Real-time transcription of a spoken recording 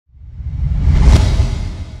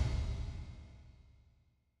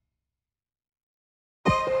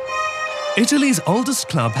Italy's oldest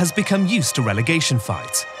club has become used to relegation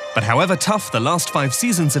fights. But however tough the last 5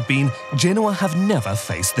 seasons have been, Genoa have never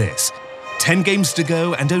faced this. 10 games to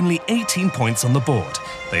go and only 18 points on the board.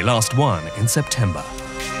 They last won in September.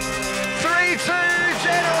 3-2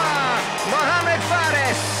 Genoa! Mohamed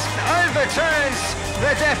Fares overturns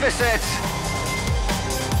the deficit.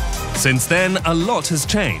 Since then, a lot has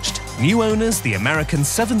changed. New owners, the American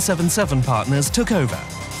 777 partners, took over.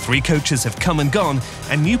 3 coaches have come and gone,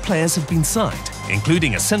 and new players have been signed,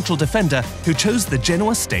 including a central defender who chose the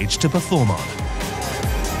Genoa stage to perform on.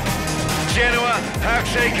 Genoa have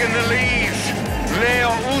taken the lead. Leo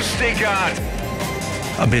Ostigard.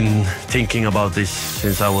 I've been thinking about this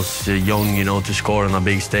since I was young, you know, to score in a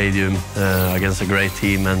big stadium against a great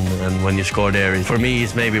team, and when you score there, for me,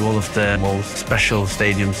 it's maybe one of the most special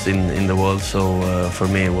stadiums in the world. So for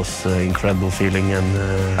me, it was an incredible feeling,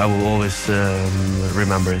 and I will always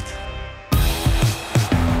remember it.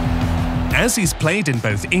 As he's played in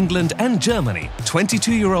both England and Germany,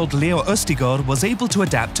 22-year-old Leo Ostigard was able to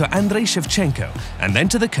adapt to Andrei Shevchenko and then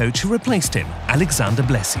to the coach who replaced him, Alexander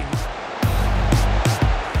Blessin.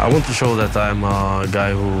 I want to show that I'm a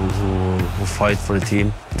guy who fights for the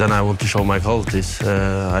team. Then I want to show my qualities.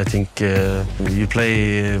 I think you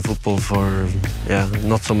play football for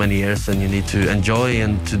not so many years, and you need to enjoy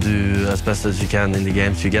and to do as best as you can in the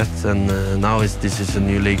games you get. And now this is a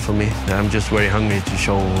new league for me. I'm just very hungry to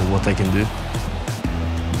show what I can do.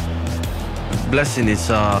 Blessin is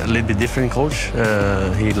a little bit different coach.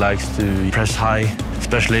 He likes to press high.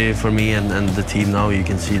 Especially for me and the team now, you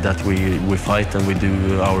can see that we fight and we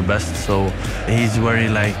do our best. So he's very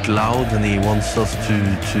loud, and he wants us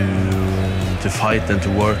to fight and to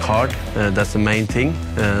work hard. That's the main thing.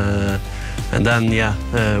 And then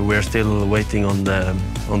we're still waiting on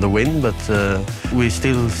the win, but we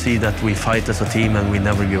still see that we fight as a team and we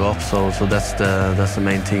never give up. So that's the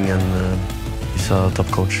main thing, and he's a top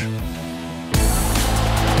coach.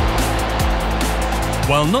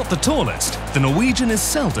 While not the tallest, the Norwegian is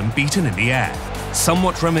seldom beaten in the air,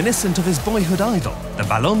 somewhat reminiscent of his boyhood idol, the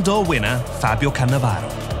Ballon d'Or winner Fabio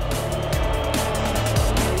Cannavaro.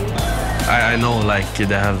 I know they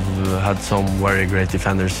have had some very great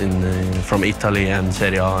defenders from Italy and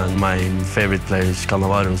Serie A, and my favorite player is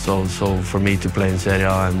Cannavaro. So for me to play in Serie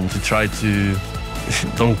A and to try to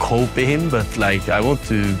don't copy him, but I want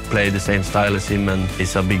to play the same style as him, and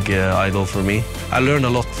he's a big idol for me. I learn a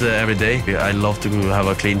lot every day. I love to have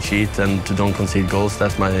a clean sheet and to don't concede goals.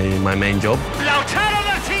 That's my main job. Lautaro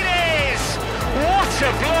Martinez! What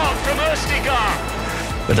a block from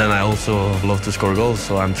Ostigard! But then I also love to score goals,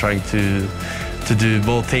 so I'm trying to do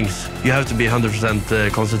both things. You have to be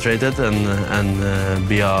 100% concentrated and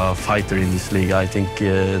be a fighter in this league. I think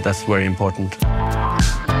that's very important.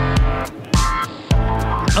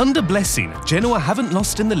 Under Blessin, Genoa haven't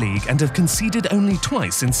lost in the league and have conceded only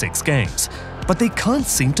twice in 6 games. But they can't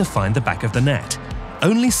seem to find the back of the net.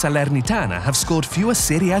 Only Salernitana have scored fewer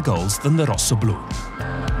Serie A goals than the Rossoblu.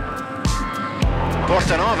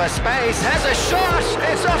 Portanova space, has a shot,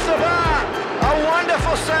 it's off the bar! A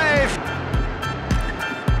wonderful save!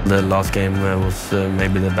 The last game was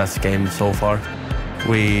maybe the best game so far.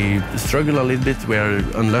 We struggle a little bit, we're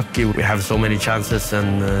unlucky, we have so many chances,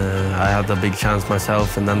 and I had a big chance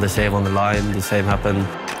myself, and then the save on the line. The same happened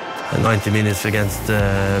 90 minutes against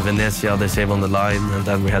Venezia, they save on the line, and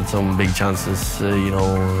then we had some big chances,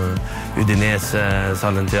 Udinese,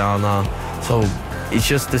 Salernitana. So it's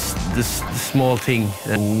just this small thing,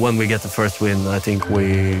 and when we get the first win, I think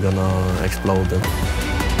we're gonna explode.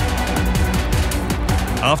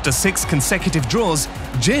 After 6 consecutive draws,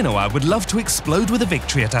 Genoa would love to explode with a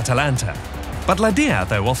victory at Atalanta. But Ladia,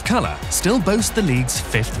 though off colour, still boasts the league's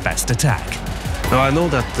 5th best attack. Now, I know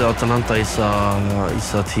that Atalanta is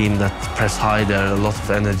a team that press high, there a lot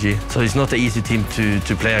of energy. So it's not an easy team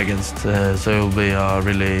to play against. So it will be a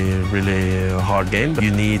really hard game.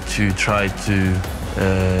 You need to try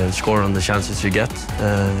to score on the chances you get,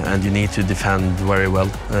 and you need to defend very well,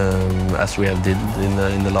 as we have did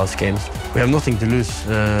in the last games. We have nothing to lose.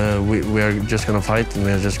 We are just gonna fight, and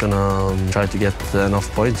we are just gonna try to get enough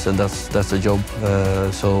points, and that's the job.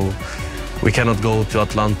 So we cannot go to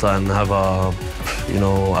Atlanta and have a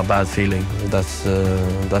bad feeling. That's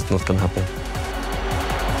not gonna happen.